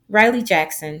Riley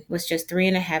Jackson was just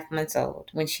 3.5 months old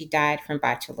when she died from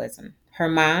botulism. Her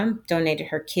mom donated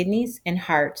her kidneys and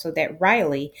heart so that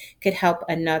Riley could help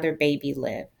another baby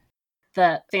live.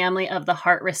 The family of the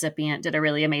heart recipient did a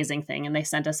really amazing thing, and they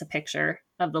sent us a picture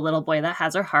of the little boy that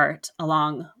has her heart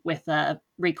along with a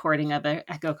recording of an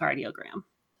echocardiogram.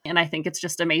 And I think it's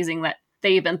just amazing that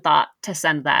they even thought to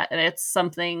send that. And it's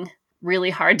something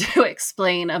really hard to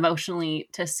explain emotionally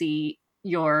to see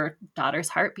your daughter's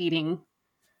heart beating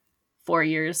 4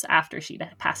 years after she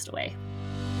passed away.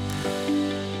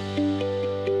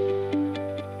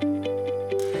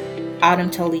 Autumn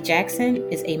Tolley Jackson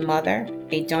is a mother,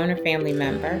 a donor family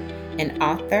member, an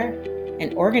author,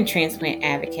 an organ transplant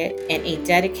advocate, and a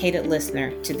dedicated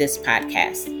listener to this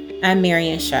podcast. I'm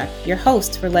Marian Shuck, your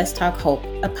host for Let's Talk Hope,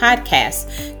 a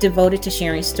podcast devoted to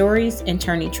sharing stories and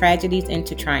turning tragedies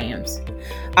into triumphs.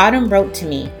 Autumn wrote to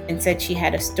me and said she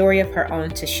had a story of her own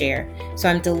to share, so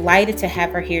I'm delighted to have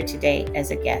her here today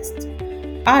as a guest.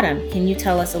 Autumn, can you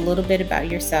tell us a little bit about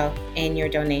yourself and your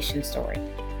donation story?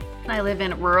 I live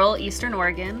in rural Eastern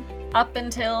Oregon. Up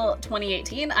until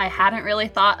 2018, I hadn't really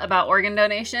thought about organ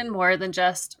donation more than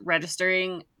just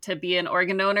registering to be an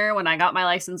organ donor when I got my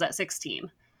license at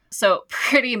 16. So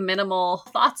pretty minimal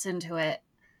thoughts into it.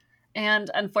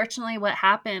 And unfortunately, what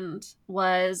happened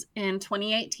was in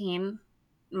 2018,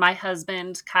 my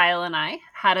husband, Kyle, and I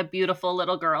had a beautiful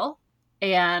little girl.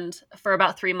 And for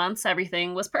about 3 months,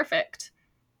 everything was perfect.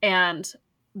 And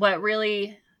what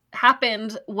really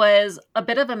happened was a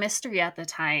bit of a mystery at the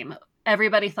time.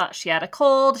 Everybody thought she had a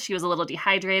cold. She was a little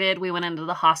dehydrated. We went into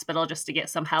the hospital just to get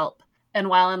some help. And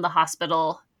while in the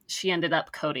hospital, she ended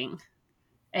up coding.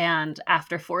 And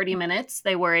after 40 minutes,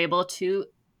 they were able to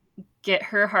get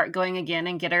her heart going again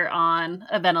and get her on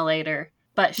a ventilator.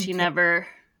 But she never,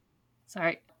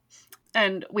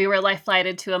 and we were life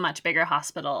flighted to a much bigger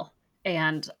hospital.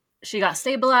 And she got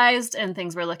stabilized and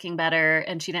things were looking better.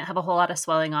 And she didn't have a whole lot of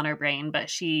swelling on her brain, but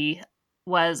she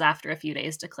was, after a few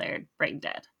days, declared brain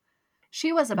dead.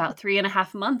 She was about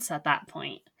 3.5 months at that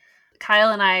point.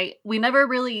 Kyle and I, we never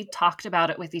really talked about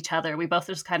it with each other. We both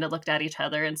just kind of looked at each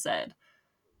other and said,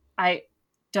 I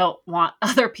don't want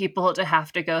other people to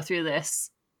have to go through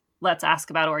this. Let's ask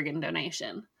about organ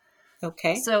donation.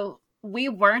 Okay. So we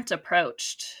weren't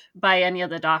approached by any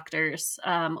of the doctors.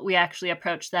 We actually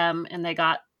approached them and they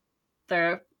got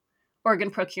their organ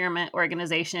procurement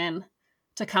organization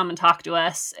to come and talk to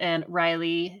us. And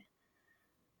Riley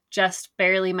just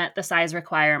barely met the size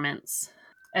requirements.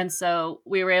 And so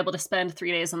we were able to spend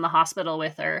 3 days in the hospital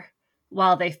with her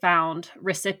while they found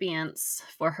recipients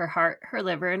for her heart, her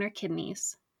liver, and her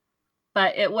kidneys.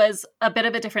 But it was a bit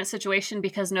of a different situation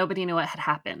because nobody knew what had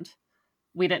happened.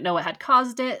 We didn't know what had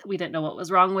caused it. We didn't know what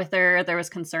was wrong with her. There was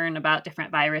concern about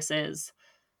different viruses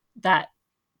that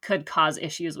could cause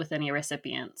issues with any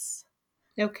recipients.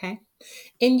 Okay.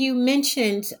 And you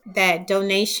mentioned that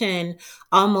donation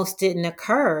almost didn't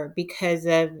occur because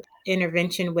of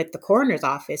intervention with the coroner's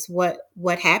office.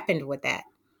 What happened with that?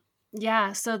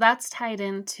 Yeah, so that's tied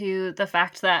into the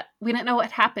fact that we didn't know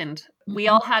what happened. We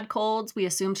all had colds. We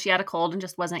assumed she had a cold and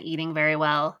just wasn't eating very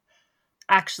well.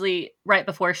 Actually, right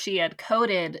before she had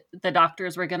coded, the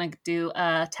doctors were going to do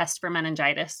a test for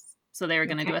meningitis. So they were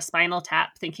going to do a spinal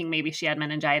tap, thinking maybe she had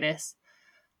meningitis.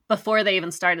 Before they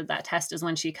even started that test is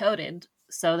when she coded.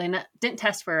 So they didn't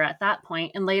test for her at that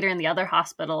point. And later in the other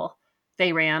hospital,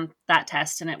 they ran that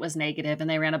test and it was negative. And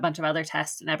they ran a bunch of other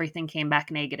tests and everything came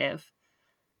back negative.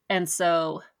 And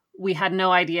so we had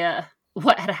no idea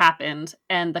what had happened.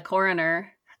 And the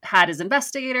coroner had his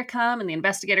investigator come and the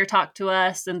investigator talked to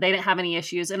us and they didn't have any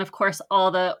issues. And of course,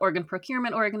 all the organ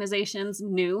procurement organizations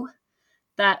knew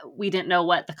that we didn't know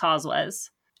what the cause was.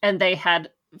 And they had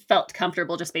felt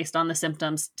comfortable just based on the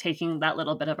symptoms, taking that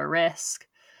little bit of a risk.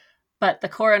 But the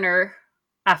coroner,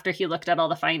 after he looked at all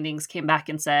the findings, came back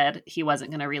and said he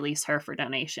wasn't going to release her for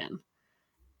donation.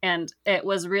 And it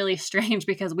was really strange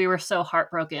because we were so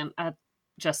heartbroken at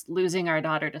just losing our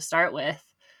daughter to start with.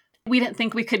 We didn't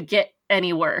think we could get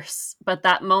any worse. But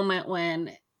that moment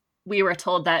when we were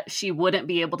told that she wouldn't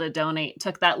be able to donate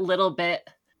took that little bit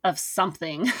of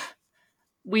something.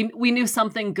 We knew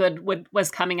something good was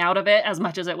coming out of it. As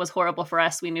much as it was horrible for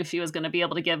us, we knew she was going to be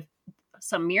able to give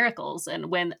some miracles.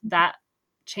 And when that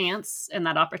chance and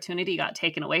that opportunity got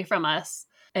taken away from us,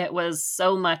 it was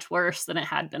so much worse than it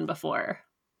had been before.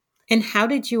 And how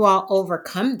did you all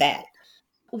overcome that?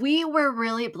 We were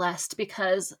really blessed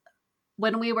because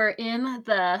when we were in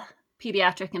the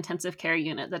pediatric intensive care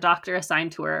unit, the doctor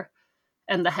assigned to her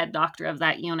and the head doctor of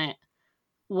that unit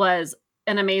was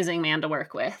an amazing man to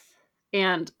work with.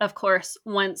 And of course,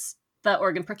 once the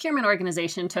organ procurement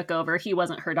organization took over. He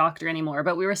wasn't her doctor anymore,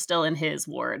 but we were still in his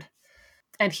ward.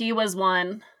 And he was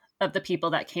one of the people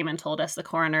that came and told us the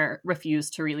coroner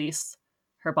refused to release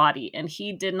her body. And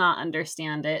he did not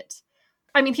understand it.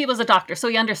 I mean, he was a doctor, so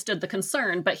he understood the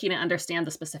concern, but he didn't understand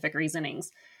the specific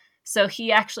reasonings. So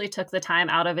he actually took the time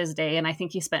out of his day, and I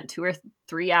think he spent 2 or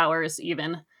 3 hours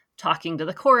even talking to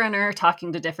the coroner,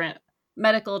 talking to different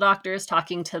medical doctors,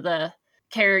 talking to the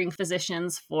caring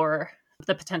physicians for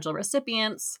the potential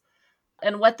recipients.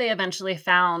 And what they eventually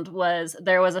found was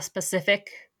there was a specific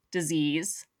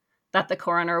disease that the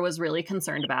coroner was really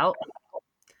concerned about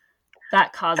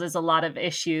that causes a lot of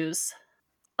issues.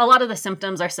 A lot of the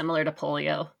symptoms are similar to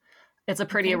polio. It's a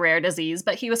pretty rare disease,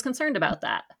 but he was concerned about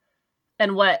that.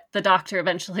 And what the doctor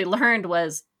eventually learned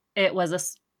was it was a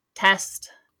test,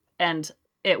 and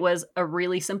it was a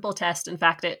really simple test. In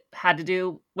fact, it had to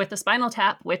do with the spinal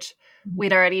tap, which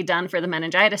we'd already done for the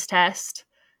meningitis test.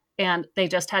 And they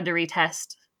just had to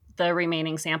retest the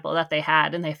remaining sample that they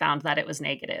had, and they found that it was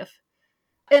negative.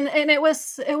 And it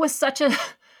was such a,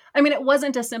 I mean, it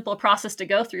wasn't a simple process to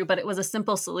go through, but it was a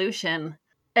simple solution.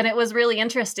 And it was really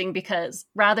interesting because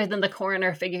rather than the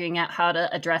coroner figuring out how to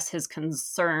address his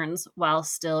concerns while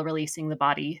still releasing the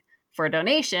body for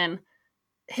donation,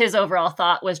 his overall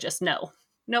thought was just, nope,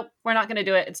 we're not going to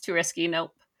do it. It's too risky.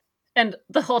 Nope. And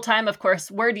the whole time, of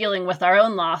course, we're dealing with our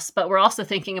own loss, but we're also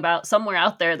thinking about somewhere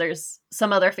out there, there's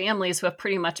some other families who have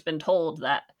pretty much been told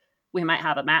that we might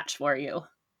have a match for you.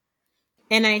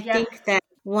 And I think that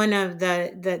one of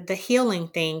the healing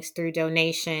things through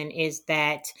donation is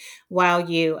that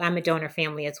I'm a donor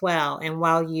family as well, and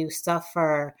while you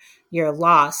suffer your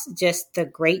loss, just the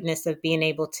greatness of being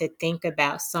able to think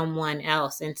about someone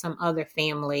else and some other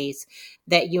families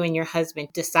that you and your husband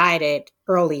decided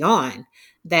early on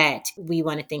that we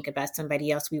want to think about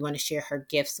somebody else. We want to share her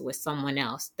gifts with someone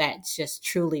else. That's just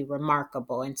truly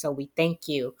remarkable. And so we thank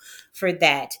you for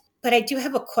that. But I do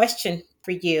have a question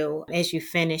for you as you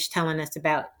finish telling us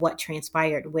about what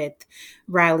transpired with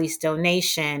Riley's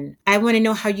donation. I want to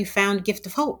know how you found Gift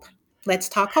of Hope. Let's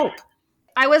talk hope.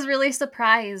 I was really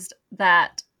surprised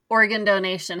that organ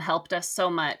donation helped us so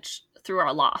much through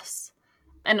our loss.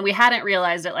 And we hadn't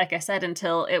realized it, like I said,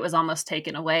 until it was almost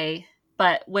taken away.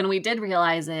 But when we did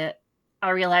realize it, I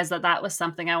realized that that was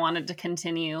something I wanted to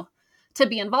continue to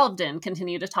be involved in,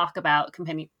 continue to talk about,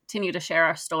 continue to share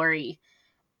our story.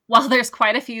 While there's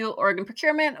quite a few organ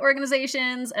procurement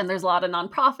organizations and there's a lot of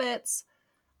nonprofits,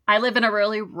 I live in a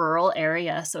really rural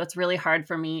area, so it's really hard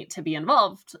for me to be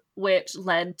involved, which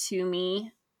led to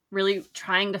me really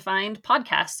trying to find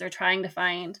podcasts or trying to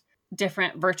find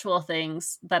different virtual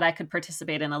things that I could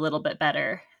participate in a little bit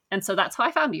better. And so that's how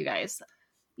I found you guys.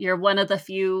 You're one of the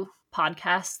few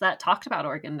podcasts that talked about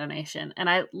organ donation, and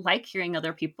I like hearing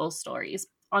other people's stories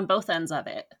on both ends of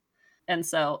it. And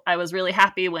so I was really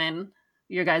happy when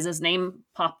your guys' name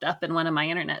popped up in one of my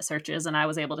internet searches and I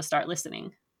was able to start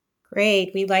listening.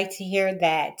 Great. We'd like to hear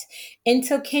that. And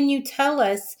so can you tell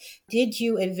us, did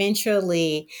you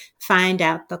eventually find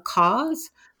out the cause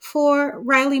for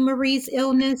Riley Marie's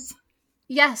illness?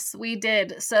 Yes, we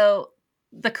did. So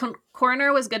the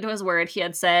coroner was good to his word. He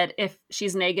had said, if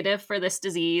she's negative for this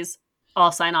disease,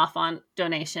 I'll sign off on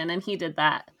donation. And he did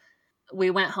that. We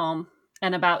went home,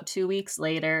 and about 2 weeks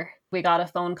later, we got a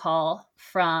phone call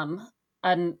from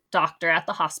a doctor at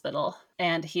the hospital,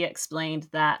 and he explained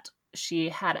that she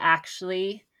had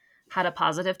actually had a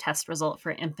positive test result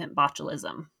for infant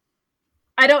botulism.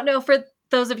 I don't know, for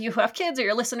those of you who have kids or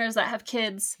your listeners that have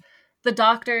kids, the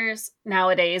doctors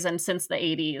nowadays and since the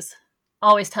 80s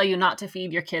always tell you not to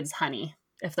feed your kids honey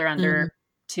if they're under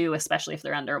 2, especially if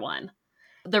they're under 1.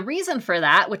 The reason for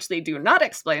that, which they do not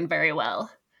explain very well,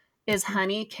 is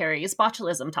honey carries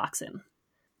botulism toxin.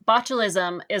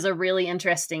 Botulism is a really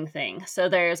interesting thing. So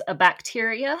there's a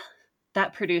bacteria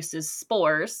that produces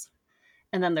spores,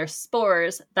 and then there's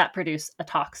spores that produce a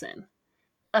toxin.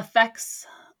 Affects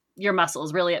your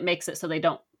muscles. Really, it makes it so they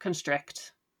don't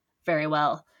constrict very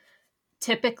well.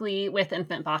 Typically with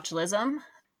infant botulism,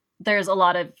 there's a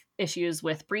lot of issues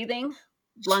with breathing.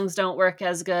 Lungs don't work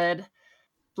as good.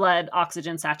 Blood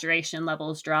oxygen saturation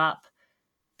levels drop.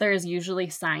 There's usually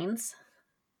signs.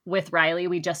 With Riley,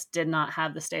 we just did not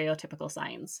have the stereotypical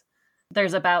signs.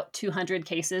 There's about 200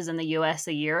 cases in the US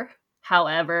a year.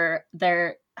 However,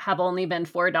 there have only been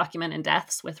 4 documented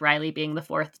deaths, with Riley being the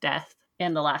 4th death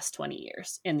in the last 20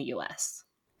 years in the US.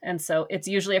 And so it's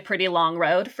usually a pretty long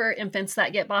road for infants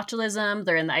that get botulism.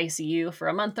 They're in the ICU for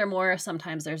a month or more.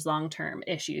 Sometimes there's long-term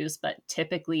issues, but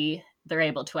typically they're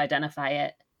able to identify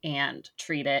it and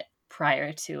treat it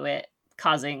prior to it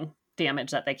causing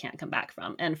damage that they can't come back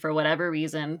from. And for whatever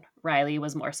reason, Riley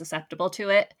was more susceptible to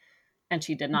it. and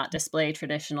she did not display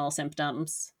traditional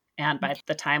symptoms. And by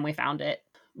the time we found it,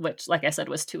 which, like I said,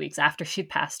 was 2 weeks after she'd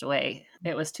passed away,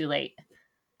 it was too late.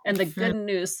 And the good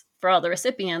news for all the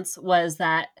recipients was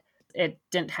that it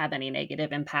didn't have any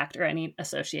negative impact or any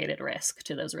associated risk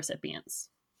to those recipients.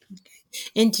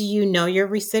 And do you know your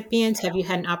recipients? Have you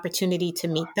had an opportunity to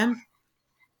meet them?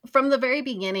 From the very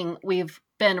beginning, we've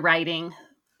been writing,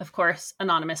 of course,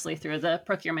 anonymously through the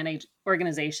procurement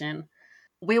organization.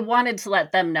 We wanted to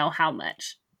let them know how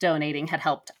much donating had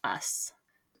helped us.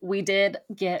 We did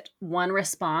get one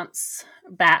response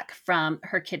back from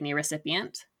her kidney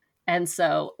recipient. And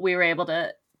so we were able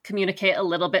to communicate a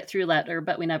little bit through letter,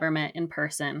 but we never met in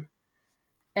person.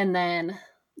 And then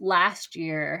last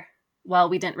year, while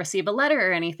we didn't receive a letter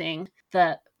or anything,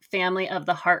 the family of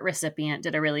the heart recipient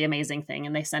did a really amazing thing.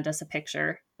 And they sent us a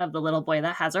picture of the little boy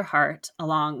that has her heart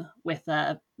along with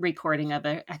a recording of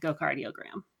an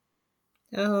echocardiogram.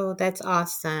 Oh, that's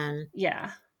awesome.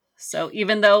 Yeah. So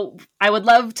even though I would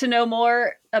love to know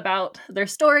more about their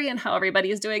story and how everybody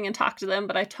is doing and talk to them,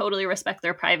 but I totally respect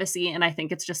their privacy. And I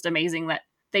think it's just amazing that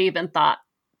they even thought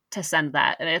to send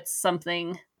that. And it's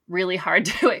something really hard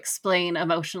to explain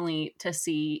emotionally to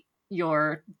see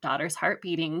your daughter's heart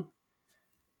beating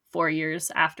 4 years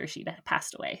after she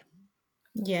passed away.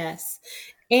 Yes.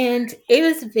 And it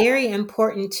was very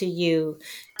important to you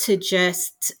to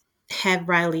just have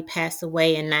Riley pass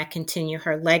away and not continue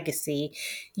her legacy.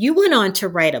 You went on to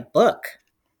write a book.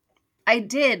 I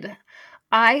did.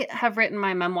 I have written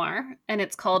my memoir, and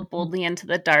it's called Boldly Into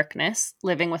the Darkness,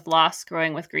 Living with Loss,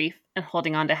 Growing with Grief, and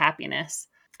Holding On to Happiness.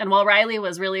 And while Riley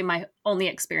was really my only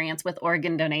experience with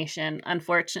organ donation,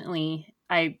 unfortunately,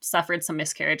 I suffered some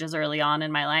miscarriages early on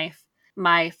in my life.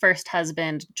 My first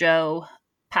husband, Joe,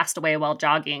 passed away while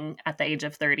jogging at the age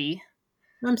of 30.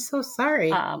 I'm so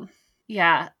sorry.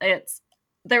 Yeah,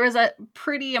 there was a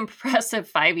pretty impressive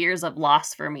 5 years of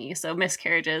loss for me. So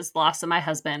miscarriages, loss of my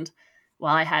husband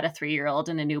while I had a 3-year-old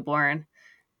and a newborn.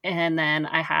 And then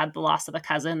I had the loss of a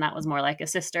cousin that was more like a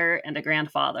sister and a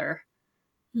grandfather.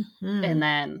 Mm-hmm. And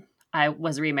then I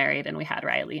was remarried and we had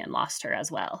Riley and lost her as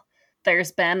well.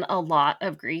 There's been a lot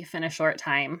of grief in a short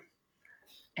time.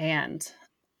 And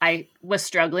I was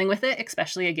struggling with it,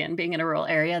 especially again, being in a rural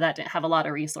area that didn't have a lot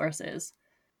of resources.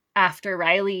 After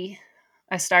Riley,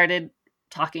 I started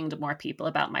talking to more people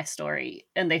about my story,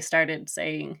 and they started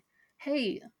saying,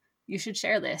 hey, you should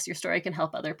share this. Your story can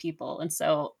help other people. And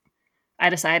so I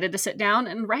decided to sit down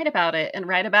and write about it and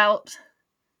write about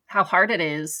how hard it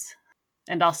is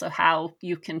and also how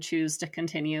you can choose to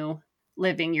continue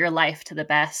living your life to the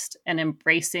best and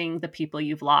embracing the people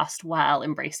you've lost while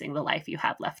embracing the life you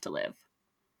have left to live.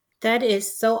 That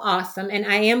is so awesome. And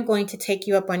I am going to take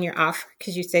you up on your offer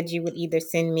because you said you would either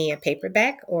send me a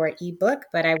paperback or an ebook,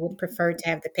 but I would prefer to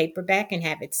have the paperback and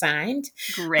have it signed.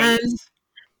 Great.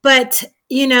 But,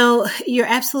 you know, you're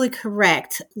absolutely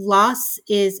correct. Loss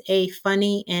is a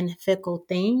funny and fickle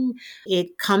thing.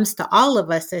 It comes to all of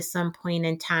us at some point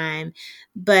in time,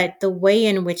 but the way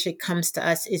in which it comes to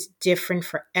us is different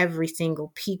for every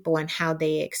single people and how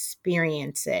they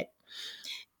experience it.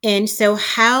 And so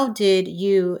how did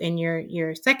you and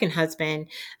your second husband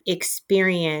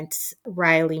experience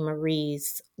Riley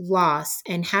Marie's loss,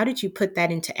 and how did you put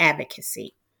that into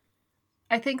advocacy?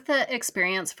 I think the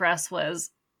experience for us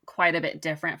was quite a bit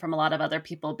different from a lot of other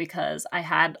people because I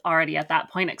had already at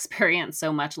that point experienced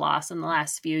so much loss in the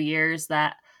last few years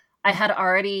that I had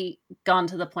already gone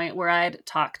to the point where I'd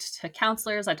talked to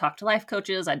counselors, I talked to life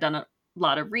coaches, I'd done a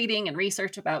lot of reading and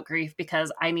research about grief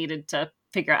because I needed to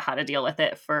figure out how to deal with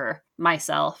it for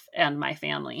myself and my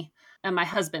family. And my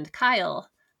husband, Kyle,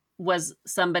 was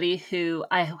somebody who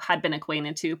I had been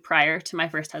acquainted to prior to my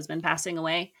first husband passing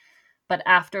away. But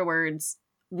afterwards,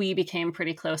 we became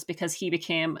pretty close because he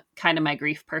became kind of my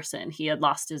grief person. He had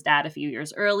lost his dad a few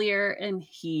years earlier and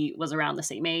he was around the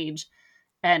same age.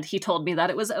 And he told me that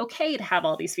it was okay to have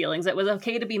all these feelings. It was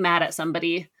okay to be mad at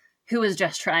somebody who was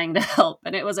just trying to help.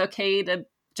 And it was okay to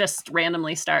just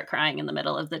randomly start crying in the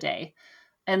middle of the day.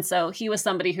 And so he was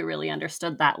somebody who really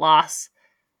understood that loss.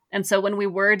 And so when we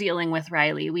were dealing with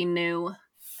Riley, we knew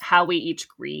how we each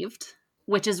grieved,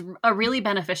 which is a really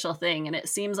beneficial thing. And it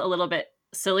seems a little bit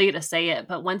silly to say it,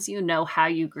 but once you know how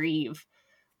you grieve,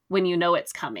 when you know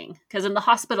it's coming, because in the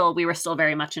hospital, we were still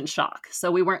very much in shock.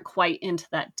 So we weren't quite into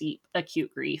that deep,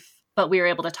 acute grief, but we were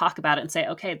able to talk about it and say,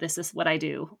 okay, this is what I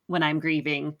do when I'm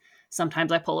grieving.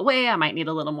 Sometimes I pull away. I might need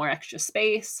a little more extra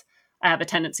space. I have a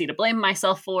tendency to blame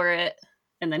myself for it.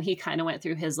 And then he kind of went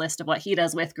through his list of what he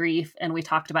does with grief. And we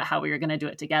talked about how we were going to do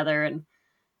it together. And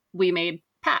we made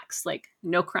pacts, like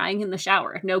no crying in the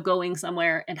shower, no going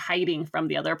somewhere and hiding from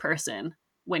the other person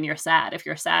when you're sad. If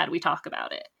you're sad, we talk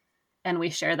about it. and we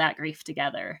share that grief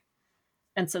together.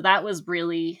 And so that was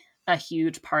really a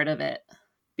huge part of it,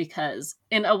 because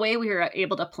in a way we were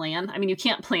able to plan. I mean, you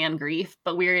can't plan grief,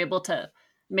 but we were able to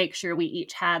make sure we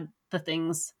each had the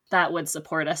things that would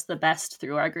support us the best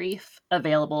through our grief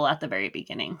available at the very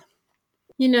beginning.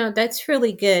 That's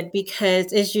really good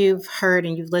because as you've heard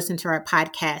and you've listened to our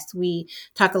podcast, we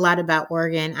talk a lot about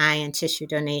organ, eye, and tissue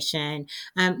donation.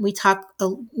 We talk,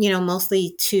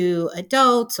 mostly to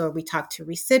adults or we talk to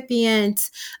recipients,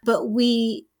 but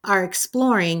we are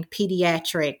exploring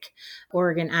pediatric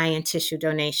organ, eye, and tissue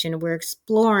donation. We're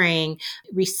exploring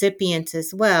recipients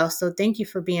as well. So thank you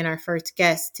for being our first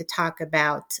guest to talk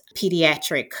about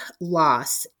pediatric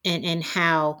loss and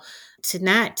how to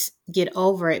not get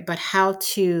over it, but how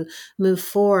to move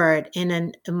forward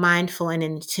in a mindful and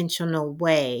intentional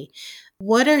way.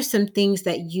 What are some things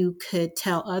that you could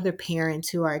tell other parents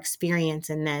who are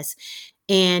experiencing this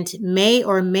and may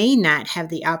or may not have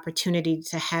the opportunity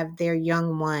to have their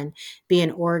young one be an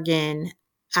organ,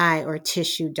 eye, or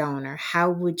tissue donor?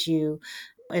 How would you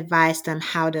advise them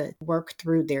how to work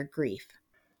through their grief?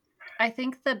 I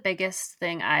think the biggest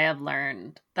thing I have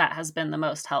learned that has been the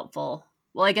most helpful,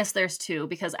 well, I guess there's two,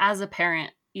 because as a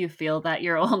parent, you feel that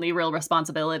your only real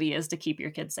responsibility is to keep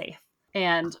your kid safe.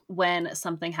 And when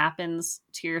something happens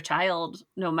to your child,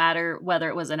 no matter whether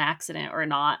it was an accident or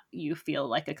not, you feel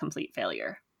like a complete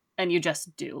failure. And you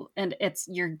just do. And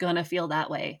you're going to feel that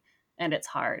way. And it's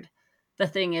hard. The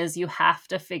thing is, you have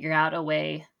to figure out a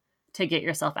way to get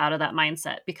yourself out of that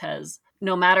mindset, because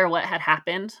no matter what had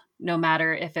happened, no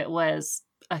matter if it was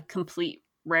a complete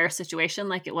rare situation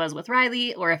like it was with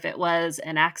Riley, or if it was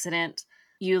an accident,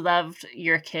 you loved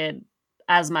your kid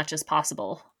as much as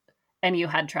possible. And you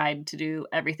had tried to do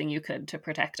everything you could to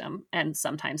protect them. And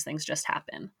sometimes things just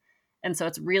happen. And so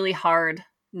it's really hard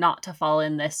not to fall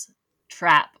in this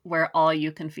trap where all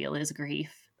you can feel is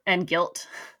grief and guilt.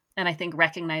 And I think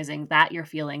recognizing that you're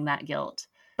feeling that guilt,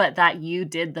 but that you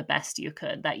did the best you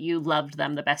could, that you loved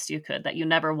them the best you could, that you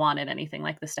never wanted anything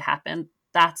like this to happen,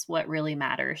 that's what really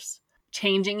matters.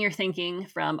 Changing your thinking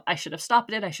from, I should have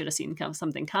stopped it, I should have seen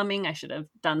something coming, I should have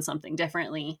done something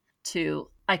differently, to,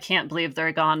 I can't believe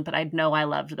they're gone, but I know I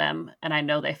loved them and I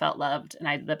know they felt loved and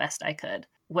I did the best I could,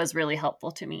 was really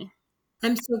helpful to me.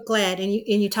 I'm so glad. And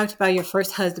you talked about your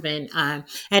first husband. I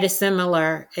had a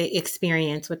similar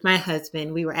experience with my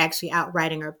husband. We were actually out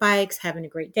riding our bikes, having a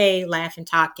great day, laughing,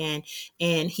 talking.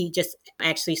 And he just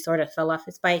actually sort of fell off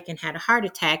his bike and had a heart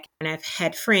attack. And I've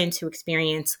had friends who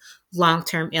experience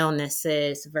long-term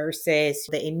illnesses versus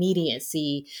the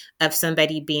immediacy of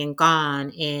somebody being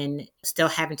gone and still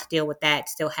having to deal with that,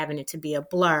 still having it to be a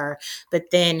blur, but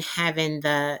then having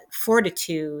the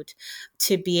fortitude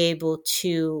to be able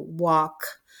to walk,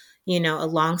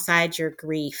 alongside your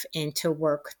grief and to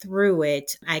work through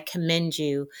it. I commend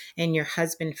you and your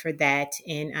husband for that.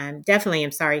 And I'm definitely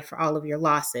am sorry for all of your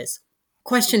losses.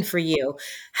 Question for you.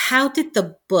 How did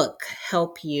the book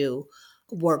help you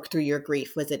work through your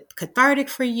grief? Was it cathartic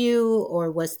for you,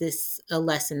 or was this a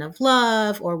lesson of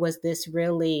love, or was this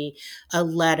really a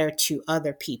letter to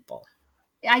other people?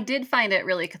 I did find it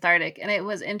really cathartic. And it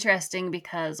was interesting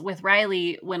because with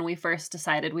Riley, when we first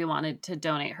decided we wanted to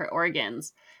donate her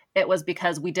organs, it was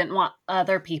because we didn't want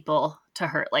other people to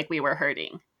hurt like we were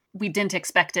hurting. We didn't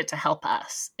expect it to help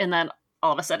us. And then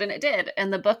all of a sudden it did.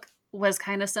 And the book was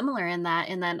kind of similar in that.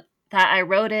 And then that I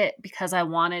wrote it because I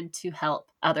wanted to help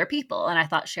other people. And I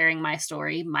thought sharing my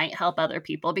story might help other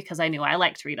people because I knew I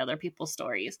liked to read other people's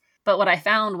stories. But what I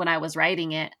found when I was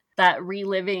writing it, that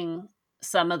reliving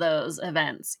some of those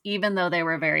events, even though they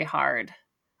were very hard,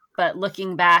 but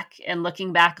looking back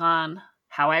on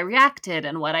how I reacted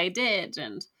and what I did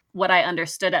and what I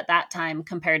understood at that time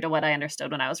compared to what I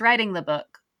understood when I was writing the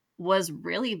book, was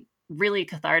really, really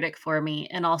cathartic for me,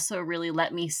 and also really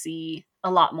let me see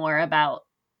a lot more about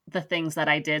the things that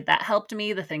I did that helped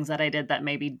me, the things that I did that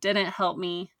maybe didn't help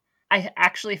me. I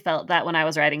actually felt that when I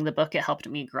was writing the book, it helped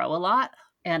me grow a lot,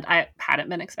 and I hadn't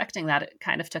been expecting that. It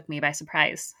kind of took me by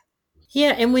surprise.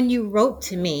 Yeah, and when you wrote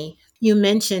to me, you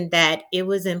mentioned that it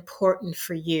was important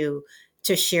for you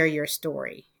to share your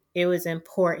story. It was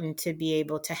important to be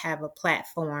able to have a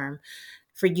platform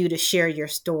for you to share your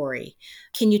story.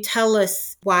 Can you tell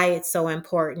us why it's so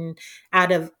important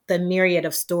out of the myriad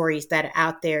of stories that are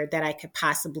out there that I could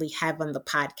possibly have on the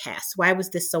podcast? Why was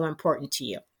this so important to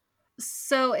you?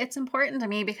 So it's important to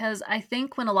me because I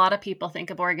think when a lot of people think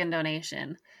of organ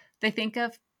donation, they think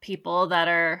of people that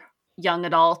are young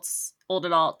adults, old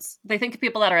adults. They think of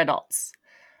people that are adults.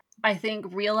 I think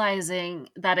realizing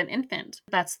that an infant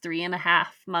that's 3.5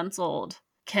 months old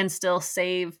can still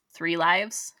save 3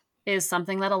 lives is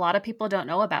something that a lot of people don't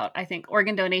know about. I think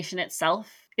organ donation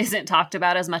itself isn't talked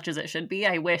about as much as it should be.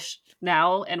 I wish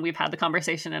now, and we've had the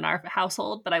conversation in our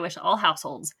household, but I wish all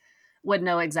households would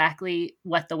know exactly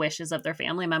what the wishes of their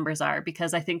family members are,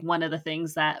 because I think one of the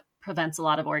things that prevents a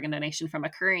lot of organ donation from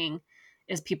occurring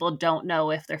is people don't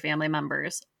know if their family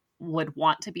members would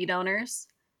want to be donors.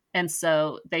 And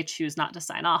so they choose not to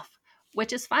sign off,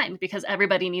 which is fine because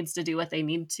everybody needs to do what they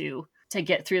need to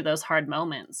get through those hard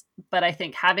moments. But I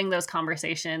think having those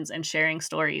conversations and sharing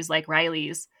stories like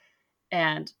Riley's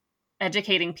and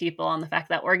educating people on the fact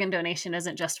that organ donation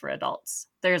isn't just for adults.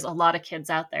 There's a lot of kids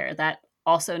out there that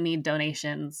also need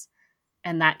donations,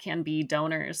 and that can be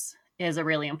donors, is a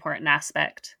really important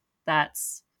aspect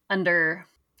that's under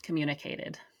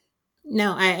communicated.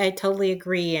 No, I totally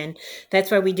agree. And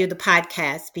that's why we do the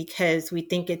podcast, because we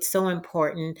think it's so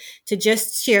important to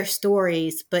just share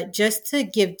stories, but just to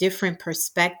give different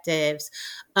perspectives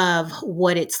of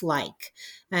what it's like.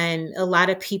 And a lot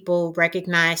of people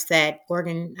recognize that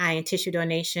organ, eye, and tissue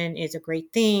donation is a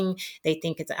great thing. They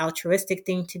think it's an altruistic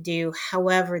thing to do.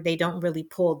 However, they don't really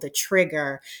pull the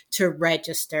trigger to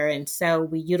register. And so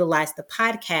we utilize the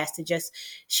podcast to just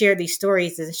share these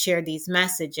stories and share these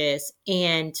messages.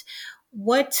 And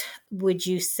what would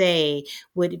you say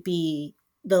would be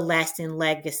the lasting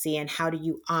legacy, and how do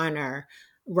you honor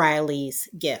Riley's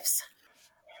gifts?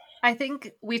 I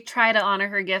think we try to honor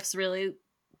her gifts really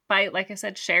by, like I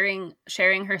said,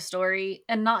 sharing her story,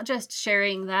 and not just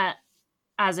sharing that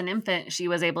as an infant she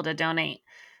was able to donate,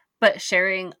 but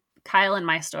sharing Kyle and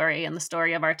my story and the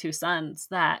story of our two sons,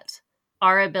 that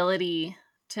our ability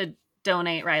to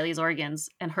donate Riley's organs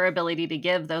and her ability to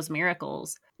give those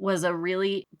miracles was a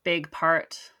really big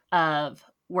part of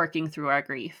working through our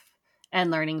grief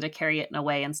and learning to carry it in a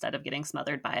way instead of getting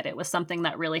smothered by it. It was something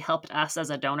that really helped us as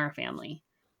a donor family.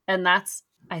 And that's,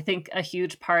 I think, a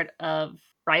huge part of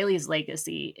Riley's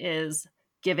legacy, is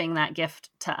giving that gift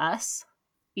to us,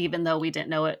 even though we didn't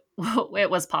know it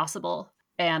was possible.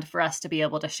 And for us to be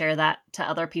able to share that to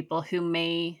other people who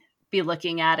may be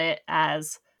looking at it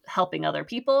as helping other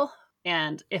people.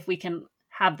 And if we can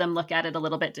have them look at it a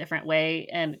little bit different way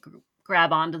and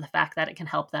grab onto the fact that it can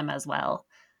help them as well,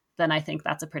 then I think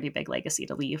that's a pretty big legacy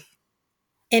to leave.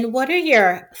 And what are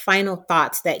your final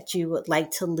thoughts that you would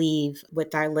like to leave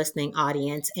with our listening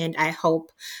audience? And I hope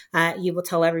you will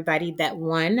tell everybody that,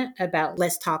 one, about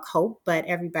Let's Talk Hope, but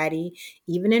everybody,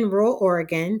 even in rural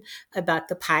Oregon, about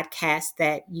the podcast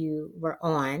that you were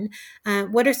on.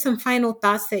 What are some final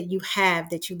thoughts that you have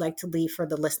that you'd like to leave for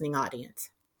the listening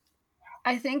audience?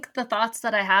 I think the thoughts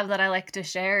that I have that I like to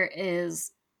share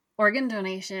is organ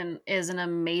donation is an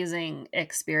amazing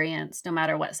experience, no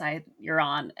matter what side you're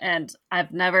on. And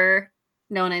I've never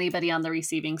known anybody on the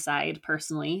receiving side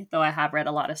personally, though I have read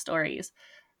a lot of stories.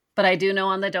 But I do know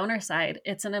on the donor side,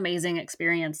 it's an amazing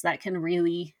experience that can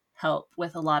really help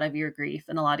with a lot of your grief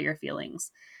and a lot of your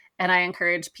feelings. And I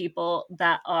encourage people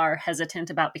that are hesitant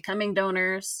about becoming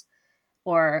donors,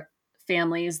 or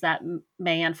families that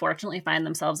may unfortunately find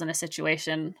themselves in a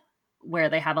situation where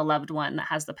they have a loved one that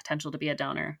has the potential to be a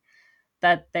donor,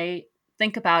 that they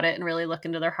think about it and really look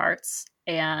into their hearts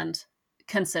and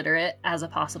consider it as a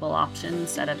possible option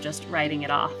instead of just writing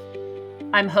it off.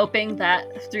 I'm hoping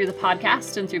that through the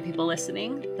podcast and through people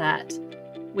listening, that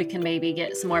we can maybe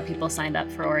get some more people signed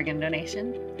up for organ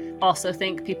donation. Also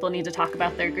think people need to talk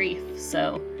about their grief.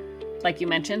 So like you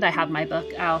mentioned, I have my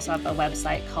book. I also have a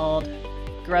website called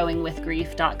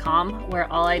growingwithgrief.com,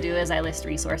 where all I do is I list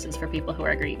resources for people who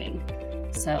are grieving.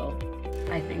 So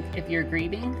I think if you're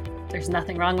grieving, there's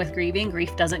nothing wrong with grieving.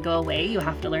 Grief doesn't go away. You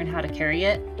have to learn how to carry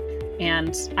it.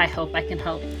 And I hope I can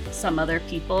help some other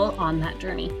people on that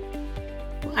journey.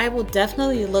 I will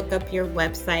definitely look up your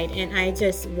website. And I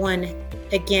just want,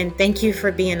 again, thank you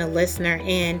for being a listener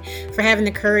and for having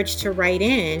the courage to write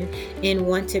in and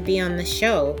want to be on the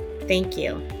show. Thank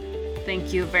you.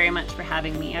 Thank you very much for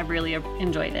having me. I've really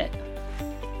enjoyed it.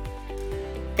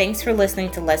 Thanks for listening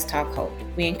to Let's Talk Hope.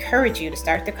 We encourage you to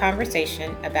start the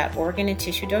conversation about organ and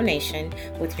tissue donation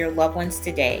with your loved ones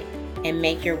today and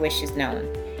make your wishes known.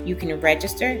 You can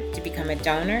register to become a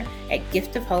donor at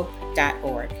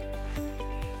giftofhope.org.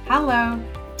 Hello,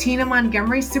 Tina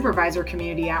Montgomery, Supervisor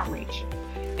Community Outreach.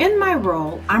 In my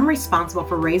role, I'm responsible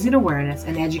for raising awareness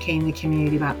and educating the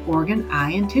community about organ,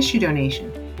 eye, and tissue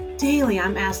donation. Daily,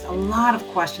 I'm asked a lot of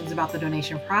questions about the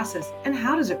donation process and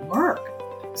how does it work.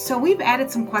 So we've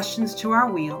added some questions to our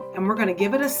wheel, and we're going to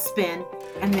give it a spin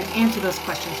and then answer those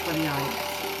questions for the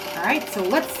audience. All right, so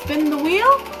let's spin the wheel.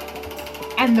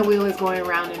 And the wheel is going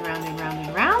round and round and round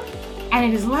and round. And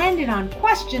it has landed on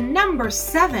question number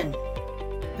 7.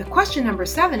 The question number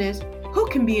 7 is, who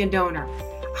can be a donor?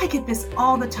 I get this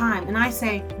all the time, and I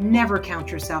say, never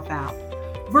count yourself out.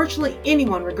 Virtually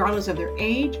anyone, regardless of their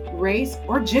age, race,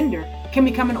 or gender, can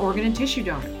become an organ and tissue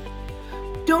donor.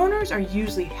 Donors are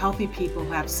usually healthy people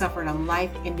who have suffered a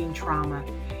life-ending trauma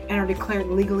and are declared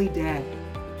legally dead.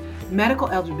 Medical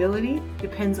eligibility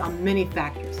depends on many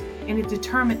factors and is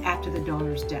determined after the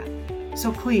donor's death.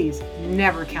 So please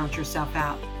never count yourself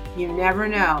out. You never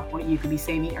know what you could be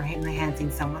saving or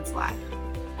enhancing someone's life.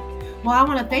 Well, I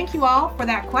want to thank you all for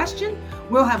that question.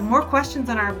 We'll have more questions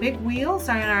on our big wheel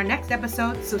starting in our next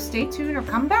episode, so stay tuned or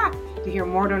come back to hear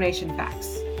more donation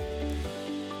facts.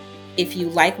 If you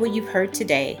like what you've heard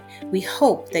today, we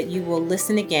hope that you will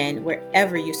listen again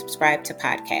wherever you subscribe to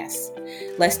podcasts.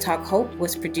 Let's Talk Hope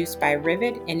was produced by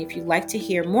Rivet, and if you'd like to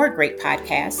hear more great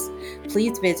podcasts,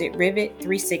 please visit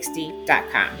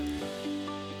rivet360.com.